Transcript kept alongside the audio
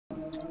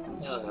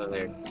Hello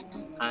there,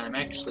 peeps.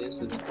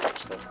 This isn't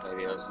actually a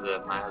video, this is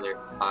my other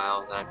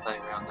file that I play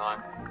around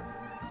on.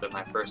 So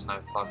my first one I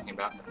was talking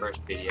about in the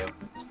first video.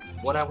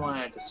 What I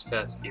want to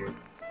discuss here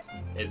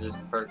is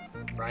this perk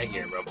right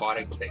here,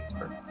 Robotics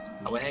Expert.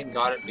 I went ahead and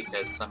got it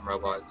because some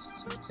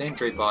robots,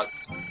 sentry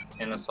bots,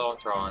 and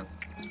assaultrons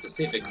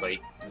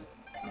specifically,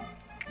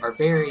 are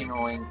very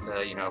annoying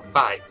to,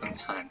 fight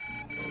sometimes.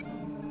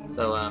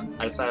 So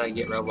I decided I'd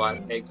get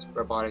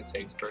Robotics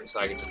Expert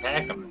so I could just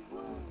hack them.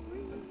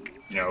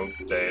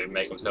 To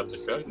make them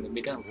self-destruct and then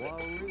be done with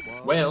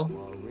it. Well,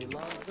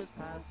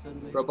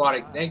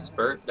 Robotics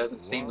Expert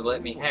doesn't seem to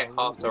let me hack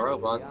hostile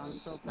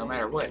robots no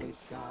matter what.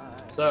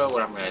 So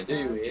what I'm going to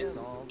do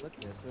is...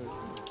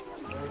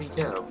 Where'd he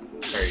go?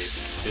 There he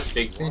is. This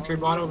big sentry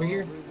bot over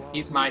here,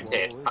 he's my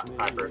test.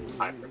 Piper.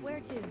 Where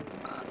to?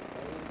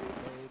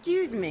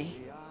 Excuse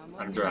me.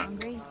 I'm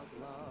drunk.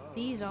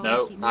 These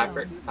No,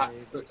 Piper.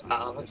 Listen,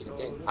 I'll let you to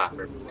death,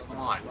 Piper. Come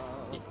on.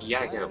 You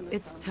gotta go.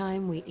 It's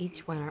time we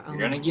each went our own.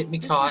 You're gonna get me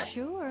caught.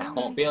 Sure, I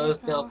won't be able to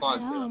stealth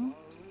onto him.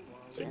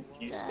 So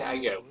you just gotta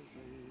go.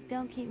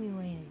 Don't keep me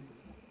waiting.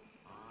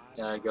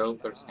 Go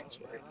to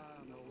Sanctuary.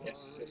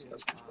 Yes, just go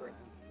to Sanctuary.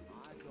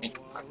 Thank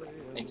you, Piper.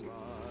 Thank you.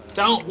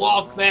 Don't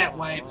walk that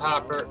way,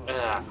 Piper.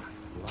 Ugh.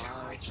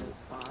 Gosh.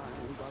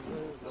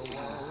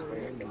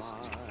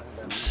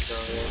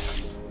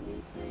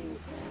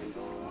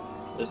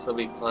 This will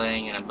be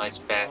playing in a much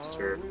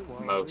faster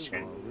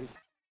motion.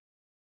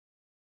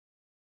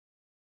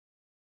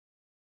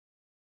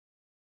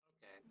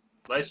 Okay,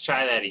 let's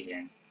try that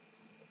again.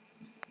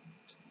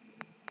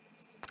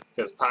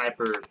 Because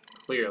Piper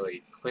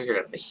clearly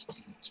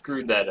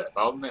screwed that up.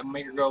 I'll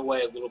make her go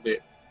away a little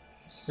bit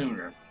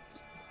sooner.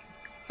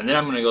 And then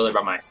I'm going to go there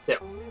by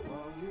myself.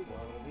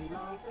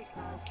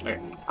 Okay,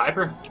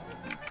 Piper?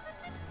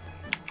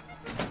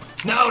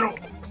 No, don't!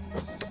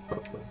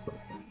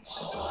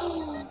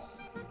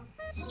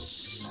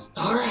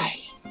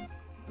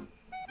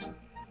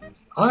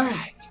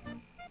 Alright.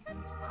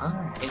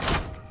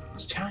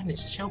 Just trying to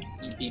show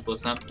you people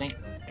something.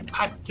 And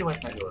Piper, get away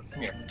from my door.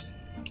 Come here.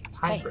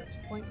 Piper.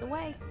 Hey, point the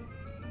way.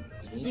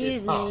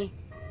 Excuse me.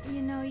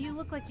 You know, you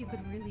look like you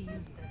could really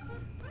use this.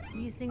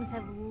 These things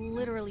have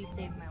literally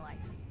saved my life.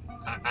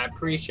 I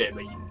appreciate it,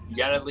 but you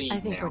gotta leave now.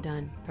 I think we're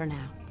done for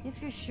now.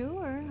 If you're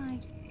sure,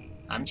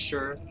 I'm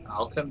sure.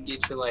 I'll come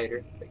get you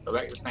later. But go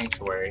back to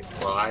Sanctuary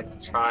while I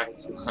try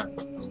to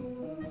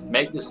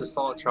make this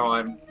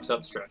Assaultron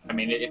self-destruct. I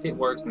mean, if it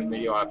works in the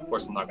video, of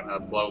course I'm not going to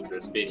upload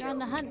this video. you're on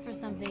the hunt for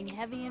something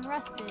heavy and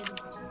rusted. You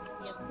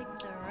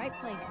picked the right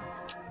place.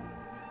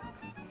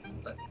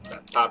 But,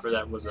 Popper,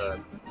 that was a...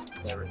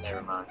 Never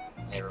mind.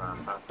 Never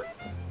mind, Popper.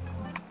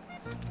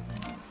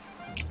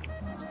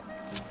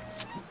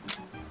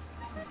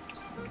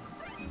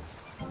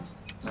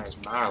 There's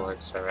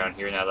Mirelurks around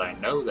here. Now that I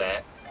know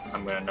that,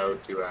 I'm going to know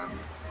to,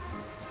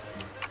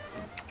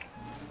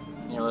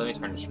 let me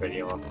turn this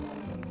video off.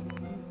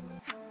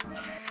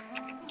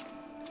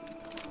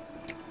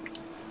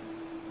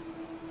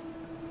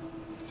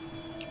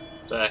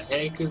 The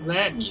heck is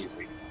that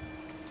music?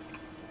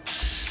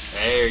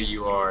 There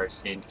you are,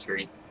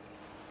 Sentry.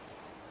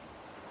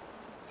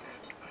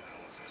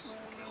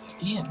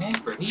 Damn,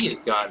 Effort, he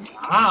has got an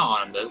eye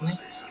on him, doesn't he?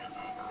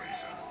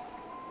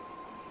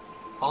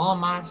 All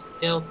my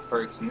stealth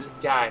perks and this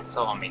guy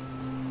saw me.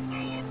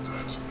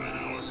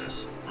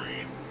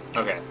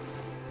 Okay,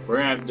 we're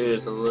gonna have to do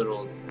this a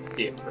little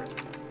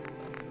different.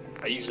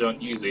 I usually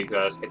don't use these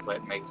guys. I hate the way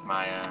it makes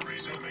my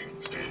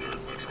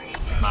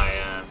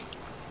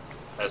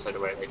I just hate the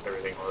way it makes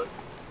everything look.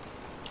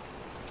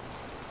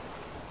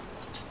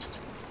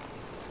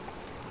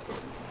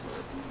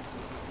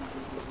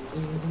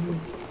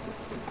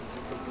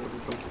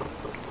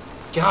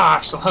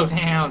 Gosh, slow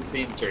down,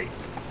 Sentry.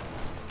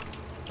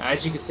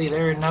 As you can see,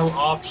 there are no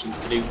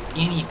options to do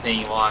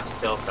anything while I'm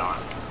stealthed on.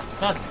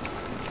 Nothing.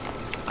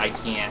 I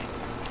can't.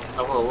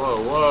 Oh,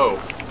 whoa.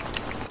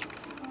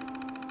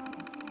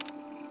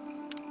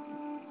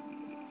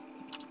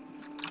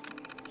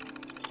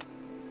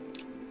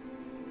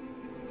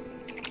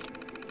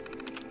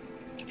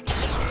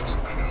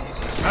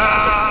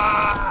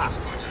 Ah!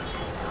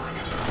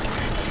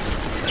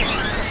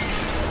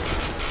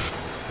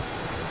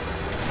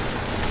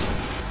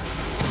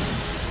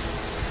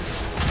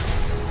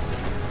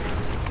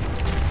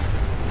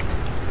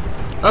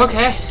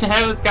 Okay,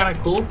 that was kind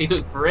of cool. He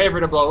took forever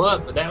to blow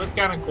up, but that was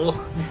kind of cool.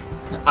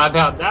 I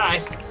about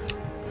died.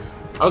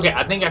 Okay,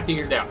 I think I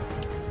figured it out.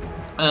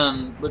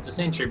 With the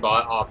sentry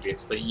bot,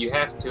 obviously, you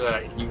have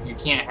to, you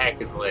can't hack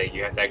his leg.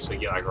 You have to actually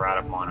get, like, right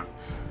up on him.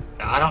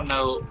 Now, I don't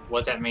know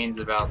what that means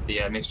about the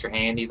Mr.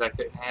 Handies I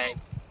couldn't hack,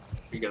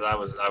 because I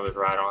was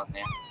right on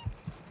them.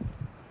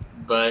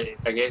 But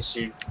I guess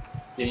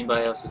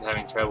anybody else is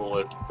having trouble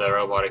with the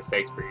Robotics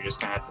Expert, you're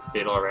just gonna have to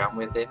fiddle around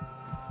with it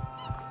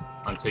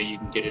until you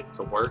can get it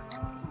to work.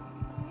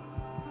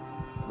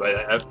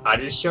 But I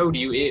just showed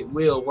you it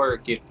will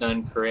work if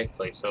done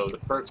correctly, so the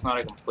perk's not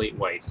a complete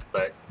waste.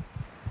 But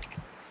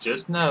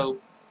just know,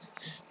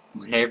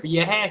 whenever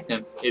you hack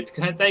them, it's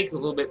gonna take a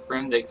little bit for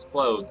them to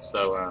explode.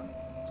 So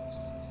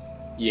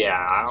Yeah,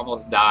 I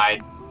almost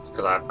died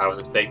because I was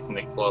expecting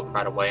to blow up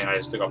right away and I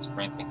just took off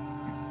sprinting.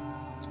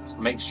 So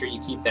make sure you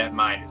keep that in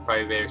mind. It's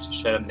probably better to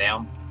shut them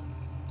down.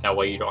 That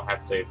way you don't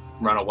have to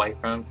run away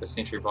from them, because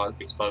sentry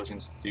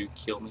explosions do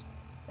kill me.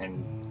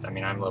 And, I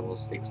mean, I'm level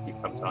 60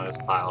 something on this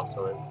pile,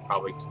 so it will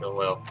probably kill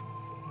well.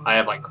 I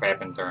have, like,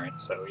 crap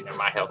endurance, so, you know,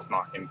 my health's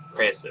not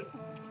impressive.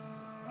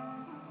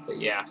 But,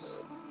 yeah.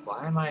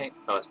 Why am I...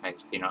 Oh, it's my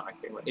HP, not my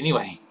camera.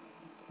 Anyway,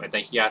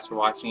 thank you guys for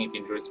watching. If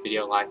you enjoyed this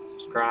video, like and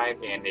subscribe.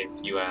 And if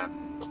you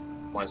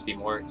want to see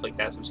more, click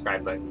that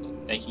subscribe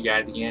button. Thank you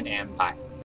guys again, and bye.